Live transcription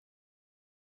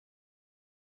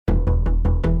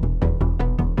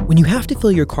When you have to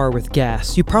fill your car with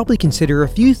gas, you probably consider a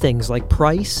few things like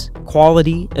price,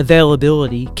 quality,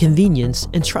 availability, convenience,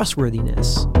 and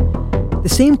trustworthiness. The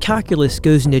same calculus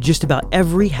goes into just about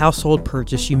every household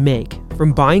purchase you make,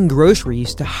 from buying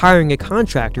groceries to hiring a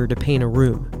contractor to paint a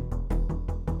room.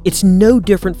 It's no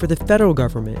different for the federal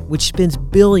government, which spends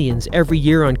billions every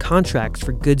year on contracts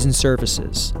for goods and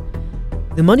services.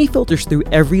 The money filters through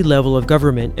every level of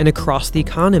government and across the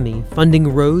economy, funding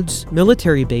roads,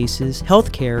 military bases,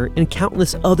 healthcare, and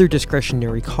countless other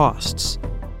discretionary costs.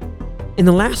 In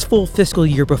the last full fiscal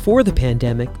year before the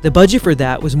pandemic, the budget for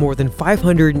that was more than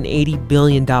 $580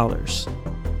 billion.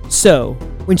 So,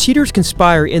 when cheaters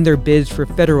conspire in their bids for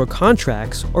federal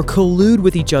contracts or collude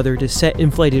with each other to set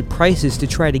inflated prices to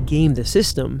try to game the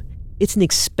system, it's an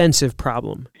expensive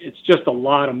problem. It's just a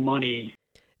lot of money.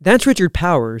 That's Richard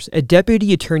Powers, a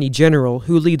Deputy Attorney General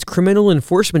who leads criminal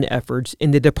enforcement efforts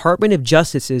in the Department of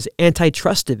Justice's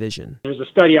Antitrust Division. There's a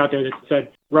study out there that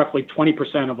said roughly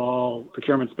 20% of all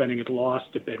procurement spending is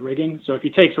lost to bid rigging. So if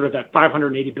you take sort of that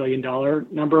 $580 billion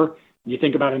number, and you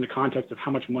think about it in the context of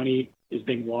how much money is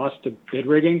being lost to bid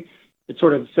rigging, it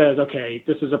sort of says, okay,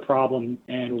 this is a problem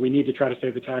and we need to try to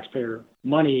save the taxpayer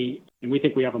money, and we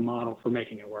think we have a model for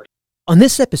making it work. On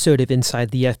this episode of Inside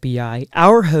the FBI,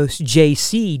 our host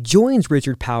JC joins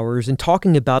Richard Powers in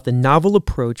talking about the novel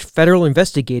approach federal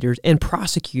investigators and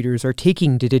prosecutors are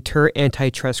taking to deter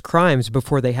antitrust crimes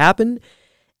before they happen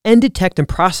and detect and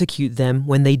prosecute them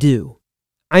when they do.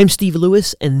 I'm Steve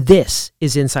Lewis, and this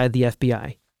is Inside the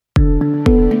FBI.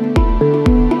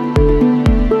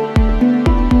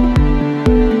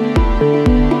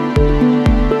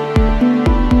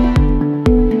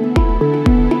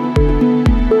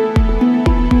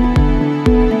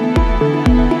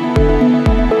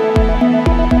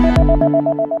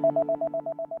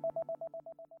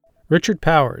 Richard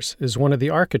Powers is one of the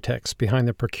architects behind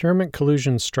the Procurement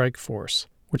Collusion Strike Force,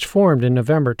 which formed in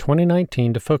November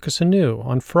 2019 to focus anew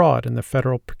on fraud in the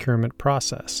federal procurement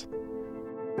process.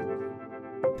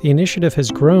 The initiative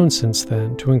has grown since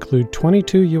then to include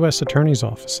 22 U.S. attorneys'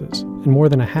 offices and more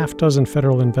than a half dozen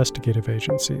federal investigative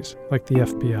agencies, like the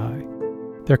FBI.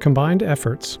 Their combined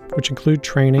efforts, which include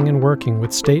training and working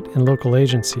with state and local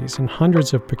agencies and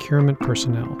hundreds of procurement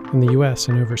personnel in the U.S.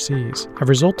 and overseas, have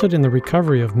resulted in the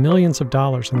recovery of millions of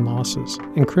dollars in losses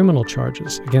and criminal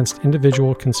charges against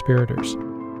individual conspirators.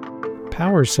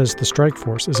 Powers says the strike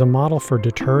force is a model for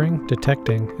deterring,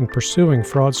 detecting, and pursuing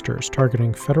fraudsters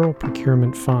targeting federal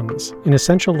procurement funds, an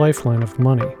essential lifeline of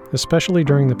money, especially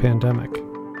during the pandemic.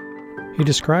 He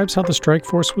describes how the strike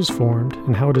force was formed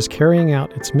and how it is carrying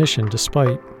out its mission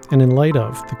despite and in light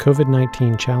of the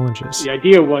COVID-19 challenges. The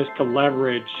idea was to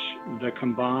leverage the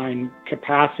combined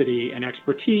capacity and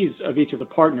expertise of each of the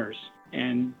partners,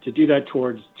 and to do that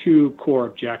towards two core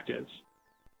objectives.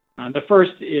 The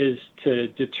first is to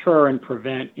deter and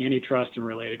prevent antitrust and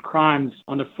related crimes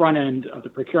on the front end of the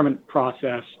procurement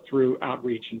process through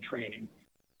outreach and training.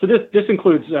 So this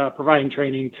includes providing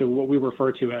training to what we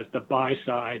refer to as the buy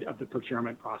side of the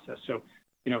procurement process. So,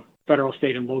 federal,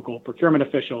 state, and local procurement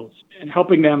officials, and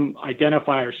helping them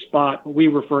identify or spot what we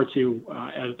refer to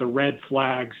as the red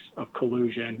flags of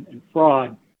collusion and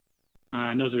fraud.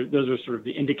 And those are sort of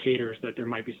the indicators that there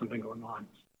might be something going on,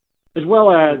 as well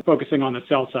as focusing on the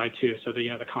sell side too. So the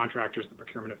contractors, the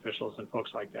procurement officials, and folks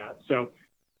like that. So,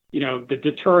 the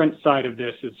deterrent side of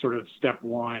this is sort of step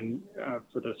one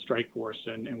for the strike force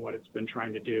and what it's been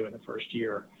trying to do in the first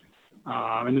year.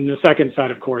 And then the second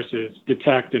side, of course, is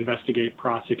detect, investigate,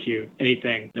 prosecute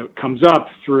anything that comes up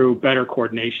through better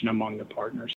coordination among the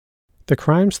partners. The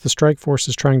crimes the strike force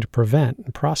is trying to prevent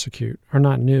and prosecute are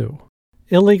not new.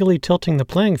 Illegally tilting the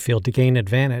playing field to gain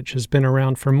advantage has been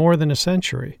around for more than a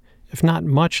century, if not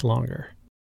much longer.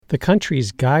 The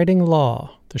country's guiding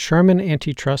law, the Sherman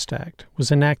Antitrust Act,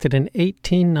 was enacted in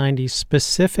 1890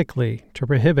 specifically to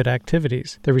prohibit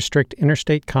activities that restrict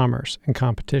interstate commerce and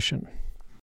competition.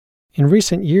 In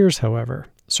recent years, however,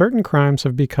 certain crimes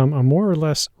have become a more or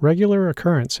less regular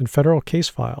occurrence in federal case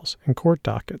files and court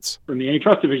dockets. From the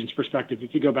Antitrust Division's perspective,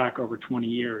 if you go back over 20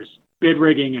 years, bid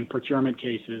rigging and procurement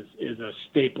cases is a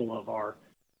staple of our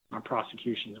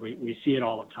prosecutions. We see it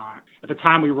all the time. At the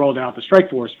time we rolled out the strike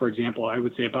force, for example, I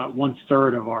would say about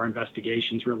 1/3 of our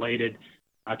investigations related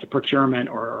to procurement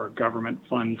or government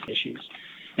funds issues.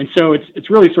 And so it's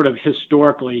really sort of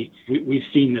historically we've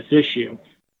seen this issue.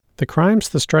 The crimes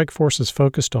the strike force is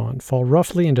focused on fall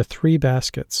roughly into three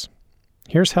baskets.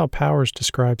 Here's how Powers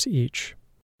describes each.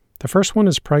 The first one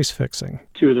is price fixing.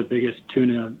 Two of the biggest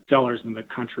tuna sellers in the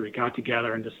country got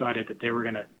together and decided that they were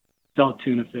going to sell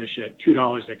tuna fish at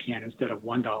 $2 a can instead of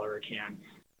 $1 a can.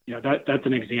 That's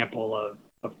an example of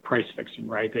price fixing,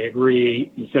 right? They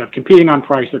agree, instead of competing on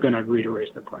price, they're going to agree to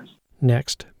raise their price.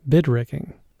 Next, bid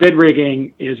rigging. Bid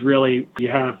rigging is really, you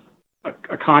have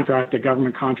a contract, a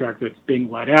government contract that's being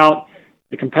let out.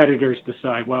 The competitors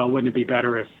decide, well, wouldn't it be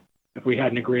better if we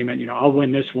had an agreement, I'll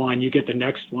win this one, you get the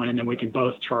next one, and then we can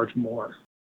both charge more.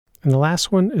 And the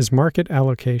last one is market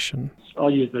allocation. I'll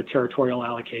use the territorial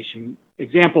allocation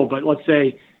example, but let's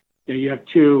say you have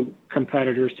two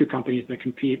competitors, two companies that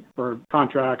compete for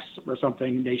contracts or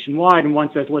something nationwide, and one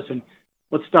says, listen,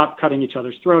 let's stop cutting each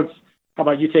other's throats. How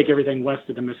about you take everything west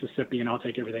of the Mississippi and I'll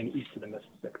take everything east of the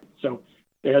Mississippi? So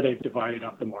there they've divided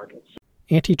up the markets.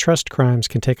 Antitrust crimes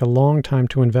can take a long time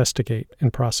to investigate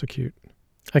and prosecute.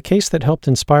 A case that helped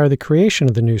inspire the creation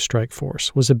of the new strike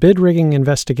force was a bid rigging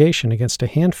investigation against a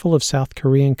handful of South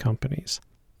Korean companies.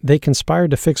 They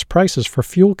conspired to fix prices for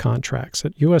fuel contracts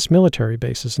at U.S. military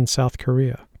bases in South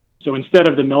Korea. So instead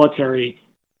of the military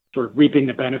sort of reaping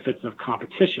the benefits of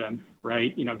competition,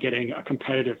 right, getting a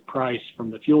competitive price from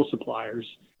the fuel suppliers,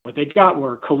 what they got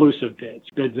were collusive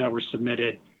bids that were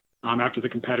submitted after the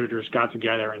competitors got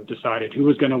together and decided who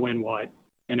was going to win what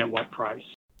and at what price.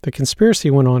 The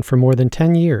conspiracy went on for more than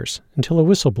 10 years until a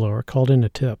whistleblower called in a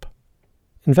tip.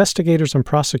 Investigators and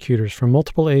prosecutors from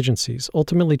multiple agencies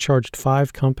ultimately charged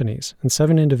 5 companies and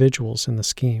 7 individuals in the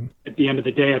scheme. At the end of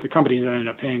the day, the companies ended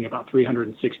up paying about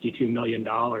 $362 million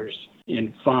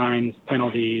in fines,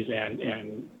 penalties,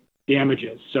 and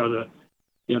damages. So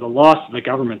the loss to the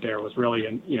government there was really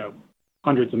in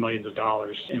hundreds of millions of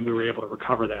dollars, and we were able to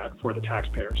recover that for the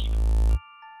taxpayers.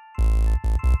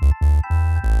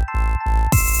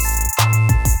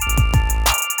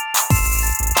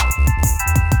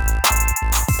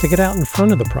 To get out in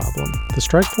front of the problem, the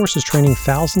strike force is training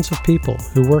thousands of people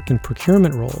who work in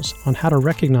procurement roles on how to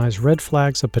recognize red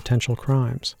flags of potential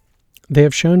crimes. They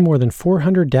have shown more than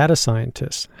 400 data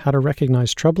scientists how to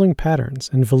recognize troubling patterns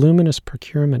in voluminous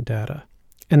procurement data.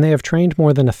 And they have trained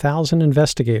more than 1,000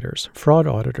 investigators, fraud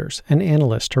auditors, and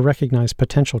analysts to recognize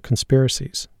potential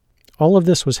conspiracies. All of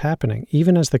this was happening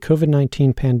even as the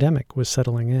COVID-19 pandemic was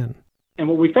settling in. And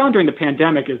what we found during the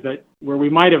pandemic is that where we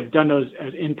might have done those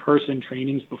as in-person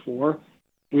trainings before,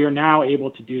 we are now able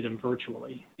to do them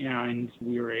virtually. And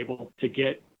we were able to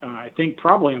get, I think,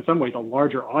 probably in some ways, a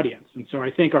larger audience. And so I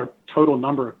think our total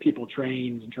number of people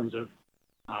trained in terms of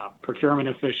procurement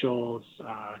officials,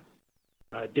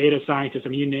 data scientists,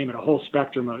 you name it, a whole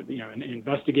spectrum of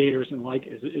investigators and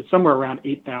is somewhere around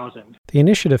 8,000. The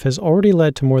initiative has already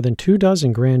led to more than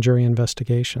 24 grand jury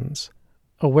investigations.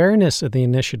 Awareness of the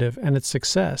initiative and its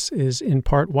success is in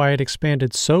part why it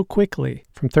expanded so quickly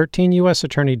from 13 U.S.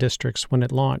 attorney districts when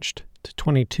it launched to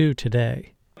 22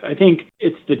 today. I think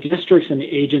it's the districts and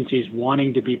the agencies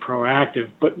wanting to be proactive,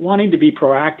 but wanting to be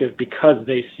proactive because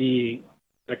they see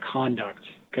the conduct,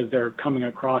 because they're coming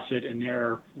across it in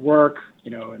their work,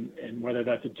 and whether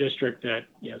that's a district that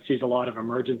sees a lot of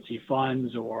emergency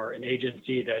funds or an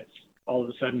agency that all of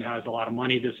a sudden has a lot of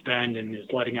money to spend and is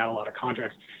letting out a lot of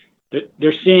contracts.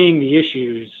 They're seeing the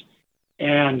issues,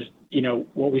 and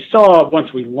what we saw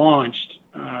once we launched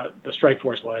the strike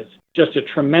force was just a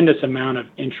tremendous amount of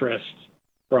interest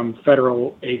from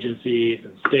federal agencies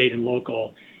and state and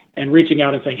local, and reaching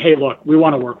out and saying, hey, look, we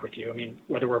want to work with you.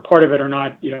 Whether we're a part of it or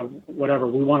not, whatever,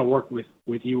 we want to work with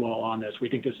you all on this. We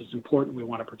think this is important. We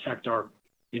want to protect the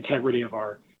integrity of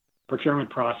our procurement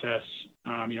process.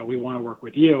 We want to work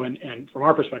with you. And from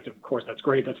our perspective, of course, that's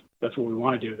great. That's what we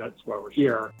want to do. That's why we're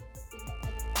here.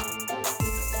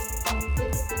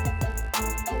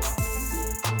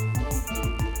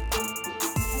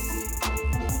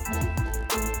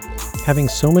 Having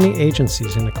so many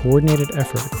agencies in a coordinated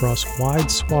effort across wide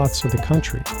swaths of the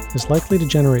country is likely to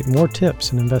generate more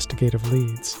tips and investigative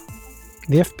leads.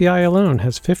 The FBI alone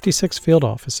has 56 field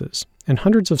offices and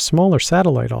hundreds of smaller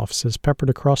satellite offices peppered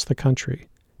across the country,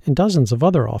 and dozens of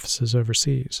other offices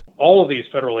overseas. All of these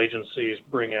federal agencies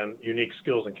bring in unique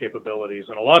skills and capabilities,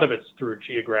 and a lot of it's through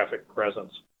geographic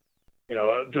presence.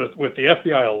 Just with the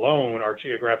FBI alone, our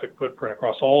geographic footprint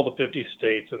across all the 50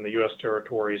 states and the U.S.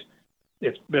 territories,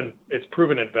 it's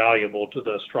proven invaluable to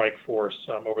the strike force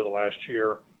over the last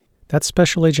year. That's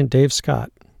Special Agent Dave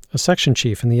Scott, a section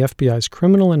chief in the FBI's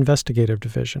Criminal Investigative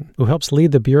Division, who helps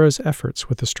lead the Bureau's efforts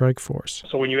with the strike force.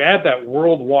 So when you add that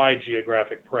worldwide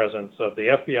geographic presence of the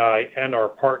FBI and our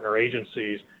partner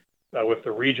agencies with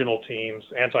the regional teams,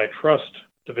 antitrust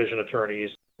division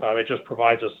attorneys, it just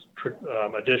provides us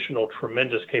additional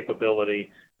tremendous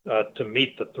capability to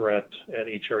meet the threat in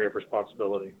each area of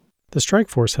responsibility. The strike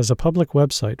force has a public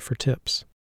website for tips.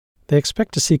 They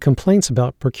expect to see complaints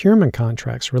about procurement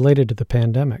contracts related to the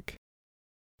pandemic.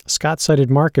 Scott cited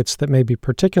markets that may be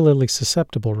particularly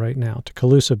susceptible right now to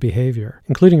collusive behavior,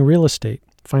 including real estate,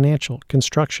 financial,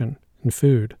 construction, and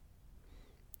food.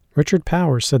 Richard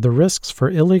Powers said the risks for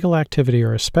illegal activity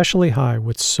are especially high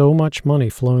with so much money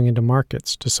flowing into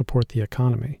markets to support the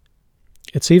economy.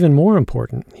 It's even more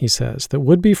important, he says, that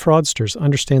would-be fraudsters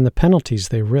understand the penalties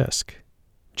they risk.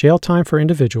 Jail time for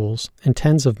individuals and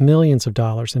tens of millions of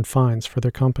dollars in fines for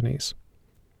their companies.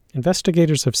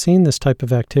 Investigators have seen this type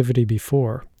of activity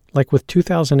before, like with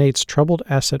 2008's Troubled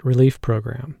Asset Relief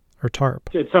Program, or TARP.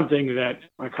 It's something that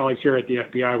my colleagues here at the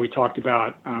FBI, we talked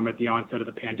about at the onset of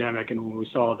the pandemic, and when we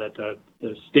saw that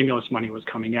the stimulus money was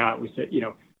coming out, we said,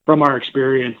 from our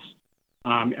experience,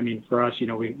 for us,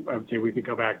 I would say we could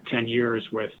go back 10 years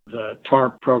with the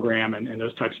TARP program and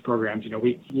those types of programs.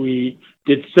 We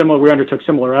undertook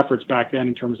similar efforts back then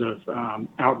in terms of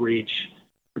outreach,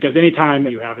 because anytime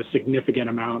you have a significant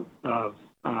amount of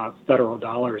federal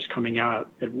dollars coming out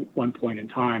at one point in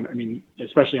time,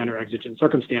 especially under exigent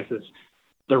circumstances,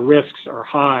 the risks are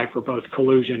high for both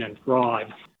collusion and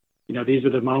fraud. These are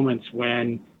the moments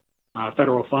when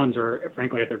federal funds are,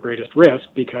 frankly, at their greatest risk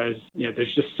because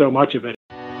there's just so much of it.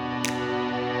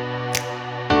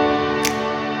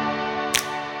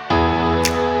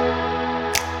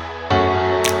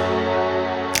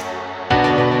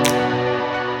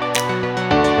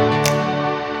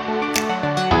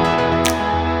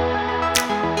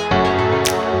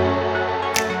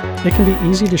 It can be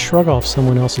easy to shrug off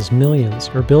someone else's millions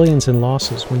or billions in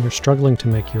losses when you're struggling to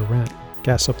make your rent,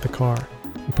 gas up the car,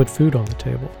 and put food on the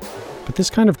table. But this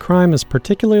kind of crime is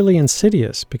particularly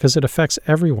insidious because it affects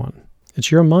everyone.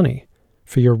 It's your money,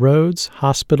 for your roads,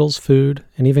 hospitals, food,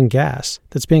 and even gas,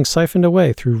 that's being siphoned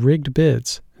away through rigged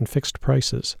bids and fixed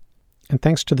prices. And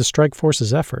thanks to the strike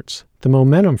force's efforts, the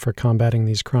momentum for combating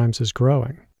these crimes is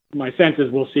growing. My sense is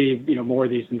we'll see, more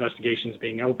of these investigations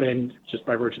being opened just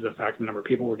by virtue of the fact the number of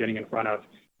people we're getting in front of.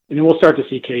 And then we'll start to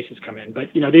see cases come in.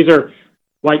 But, these are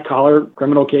white-collar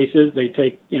criminal cases. They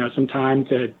take, some time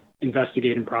to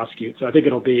investigate and prosecute. So I think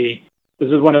this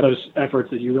is one of those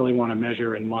efforts that you really want to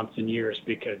measure in months and years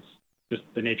because just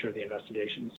the nature of the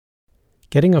investigations.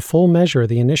 Getting a full measure of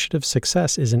the initiative's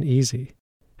success isn't easy.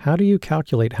 How do you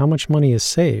calculate how much money is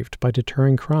saved by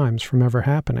deterring crimes from ever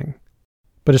happening?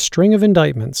 But a string of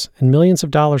indictments and millions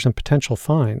of dollars in potential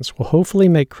fines will hopefully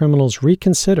make criminals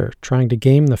reconsider trying to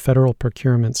game the federal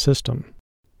procurement system.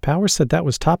 Powers said that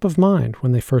was top of mind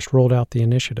when they first rolled out the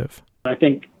initiative. I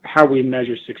think how we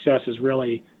measure success is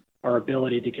really our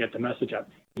ability to get the message out,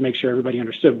 to make sure everybody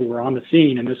understood we were on the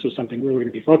scene and this was something we were going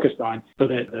to be focused on so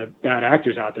that the bad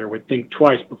actors out there would think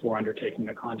twice before undertaking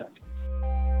the conduct.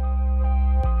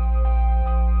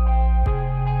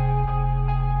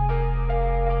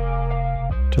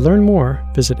 To learn more,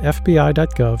 visit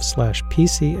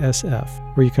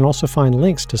fbi.gov/PCSF, where you can also find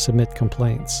links to submit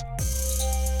complaints.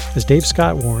 As Dave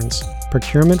Scott warns,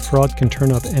 procurement fraud can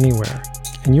turn up anywhere,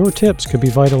 and your tips could be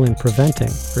vital in preventing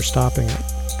or stopping it.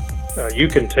 You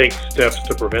can take steps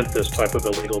to prevent this type of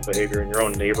illegal behavior in your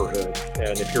own neighborhood.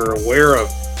 And if you're aware of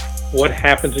what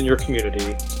happens in your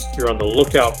community, you're on the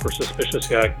lookout for suspicious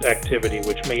activity,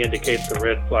 which may indicate the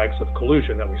red flags of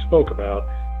collusion that we spoke about.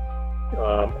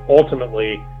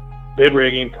 Ultimately, bid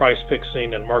rigging, price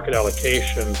fixing, and market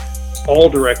allocation all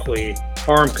directly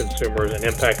harm consumers and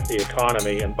impact the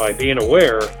economy. And by being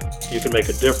aware, you can make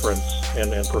a difference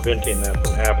in preventing that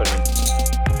from happening.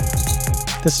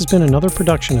 This has been another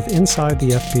production of Inside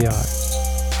the FBI.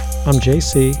 I'm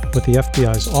JC with the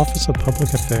FBI's Office of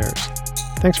Public Affairs.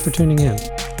 Thanks for tuning in.